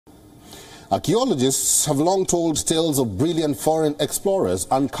Archaeologists have long told tales of brilliant foreign explorers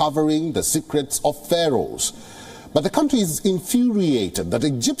uncovering the secrets of pharaohs. But the country is infuriated that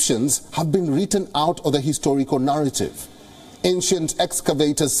Egyptians have been written out of the historical narrative. Ancient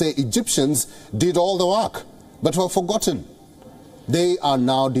excavators say Egyptians did all the work, but were forgotten. They are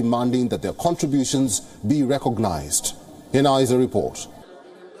now demanding that their contributions be recognized. Here now is a report.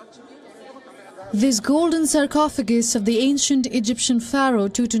 This golden sarcophagus of the ancient Egyptian pharaoh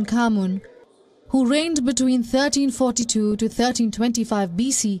Tutankhamun, who reigned between 1342 to 1325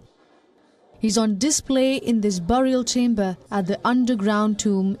 BC, is on display in this burial chamber at the underground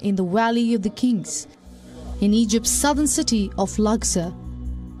tomb in the Valley of the Kings, in Egypt's southern city of Luxor.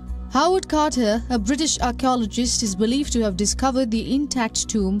 Howard Carter, a British archaeologist, is believed to have discovered the intact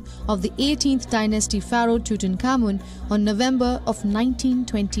tomb of the 18th dynasty pharaoh Tutankhamun on November of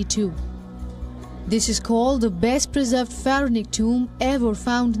 1922. This is called the best preserved pharaonic tomb ever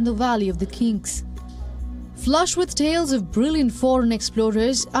found in the Valley of the Kings. Flush with tales of brilliant foreign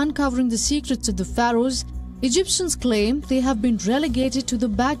explorers uncovering the secrets of the pharaohs, Egyptians claim they have been relegated to the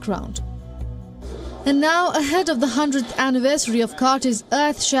background. And now, ahead of the 100th anniversary of Carter's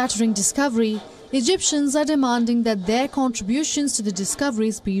earth-shattering discovery, Egyptians are demanding that their contributions to the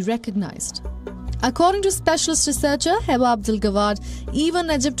discoveries be recognized. According to specialist researcher Heba Abdelgawad, even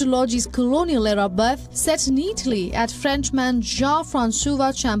Egyptology's colonial-era birth set neatly at Frenchman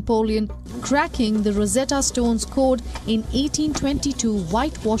Jean-François Champollion cracking the Rosetta Stone's code in 1822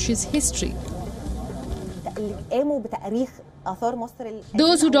 whitewashes history.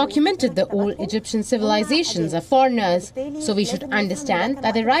 Those who documented the old Egyptian civilizations are foreigners, so we should understand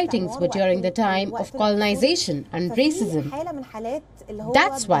that their writings were during the time of colonization and racism.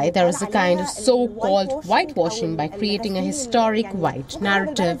 That's why there is a kind of so-called whitewashing by creating a historic white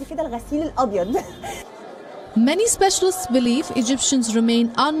narrative. Many specialists believe Egyptians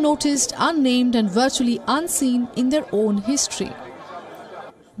remain unnoticed, unnamed and virtually unseen in their own history.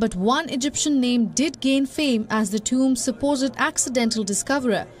 But one Egyptian name did gain fame as the tomb's supposed accidental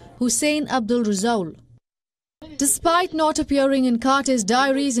discoverer, Hussein Abdul Razoul. Despite not appearing in Carter's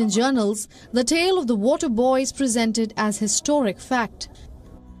diaries and journals, the tale of the water boy is presented as historic fact.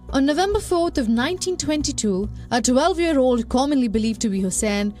 On November 4th of 1922, a 12-year-old commonly believed to be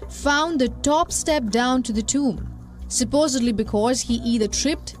Hussein found the top step down to the tomb, supposedly because he either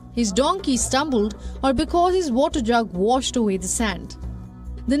tripped, his donkey stumbled, or because his water jug washed away the sand.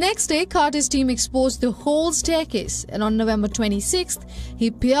 The next day, Carter's team exposed the whole staircase, and on November 26th, he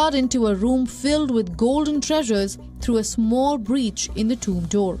peered into a room filled with golden treasures through a small breach in the tomb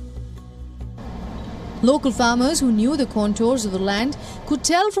door. Local farmers who knew the contours of the land could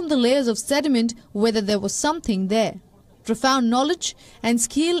tell from the layers of sediment whether there was something there. Profound knowledge and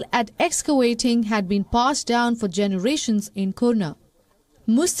skill at excavating had been passed down for generations in Kurna.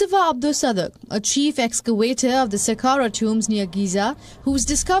 Mustafa Abdul Sadak, a chief excavator of the Saqqara tombs near Giza, whose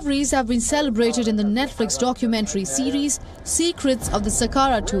discoveries have been celebrated in the Netflix documentary series Secrets of the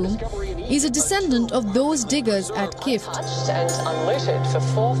Saqqara Tomb, is a descendant of those diggers at Kift. And unlooted for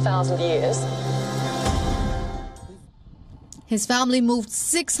 4,000 years. His family moved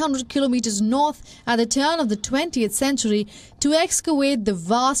 600 kilometers north at the turn of the 20th century to excavate the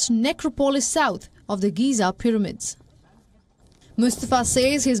vast necropolis south of the Giza pyramids. Mustafa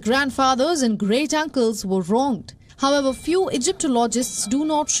says his grandfathers and great-uncles were wronged. However, few Egyptologists do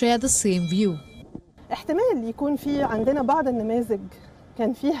not share the same view.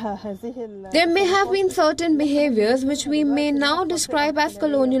 There may have been certain behaviors which we may now describe as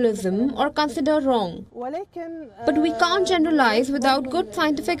colonialism or consider wrong. But we can't generalize without good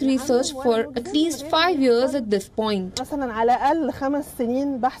scientific research for at least 5 years at this point.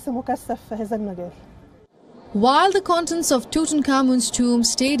 While the contents of Tutankhamun's tomb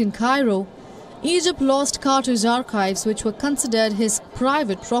stayed in Cairo, Egypt lost Carter's archives, which were considered his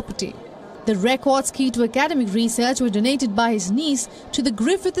private property. The records key to academic research were donated by his niece to the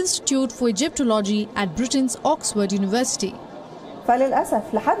Griffith Institute for Egyptology at Britain's Oxford University.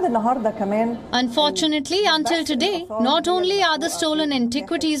 Unfortunately, until today, not only are the stolen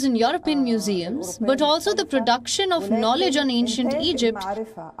antiquities in European museums, but also the production of knowledge on ancient Egypt,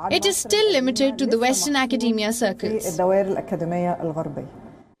 it is still limited to the Western academia circles.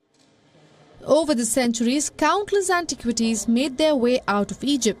 Over the centuries, countless antiquities made their way out of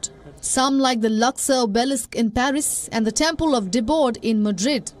Egypt. Some like the Luxor obelisk in Paris and the Temple of Debord in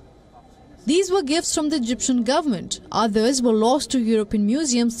Madrid. These were gifts from the Egyptian government. Others were lost to European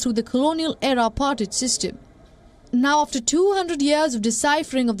museums through the colonial-era partage system. Now, after 200 years of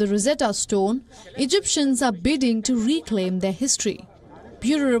deciphering of the Rosetta Stone, Egyptians are bidding to reclaim their history.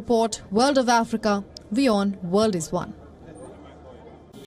 Bureau Report, World of Africa, WION World is One.